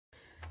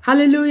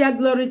Hallelujah,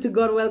 glory to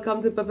God.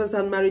 Welcome to Purpose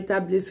and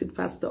Marital Bliss with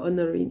Pastor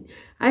Honorine.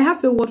 I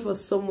have a word for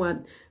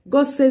someone.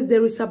 God says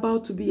there is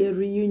about to be a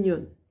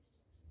reunion.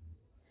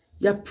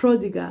 Your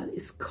prodigal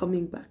is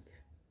coming back.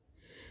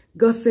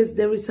 God says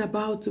there is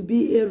about to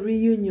be a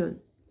reunion.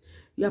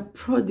 Your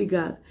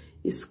prodigal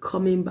is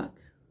coming back.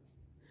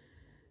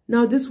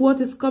 Now this word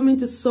is coming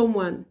to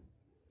someone.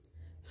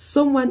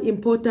 Someone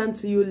important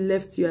to you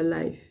left your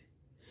life.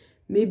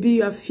 Maybe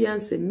your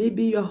fiancé,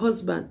 maybe your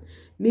husband,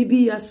 maybe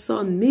your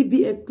son,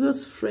 maybe a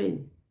close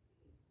friend.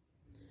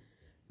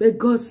 But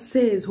God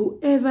says,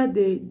 whoever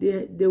they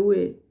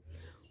were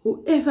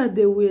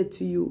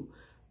to you,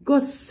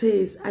 God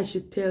says, I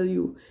should tell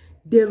you,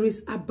 there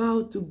is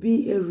about to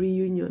be a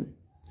reunion.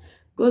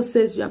 God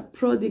says your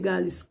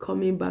prodigal is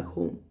coming back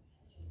home.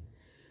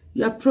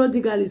 Your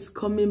prodigal is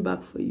coming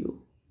back for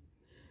you.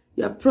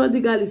 Your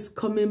prodigal is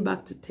coming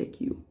back to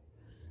take you.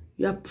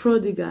 Your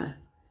prodigal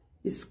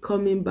is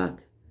coming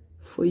back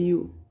for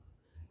you.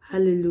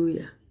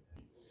 Hallelujah.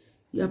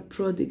 Your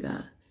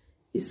prodigal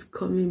is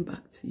coming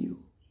back to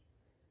you.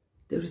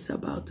 There is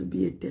about to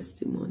be a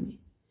testimony.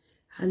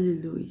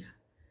 Hallelujah.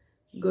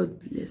 God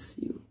bless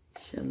you.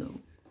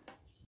 Shalom.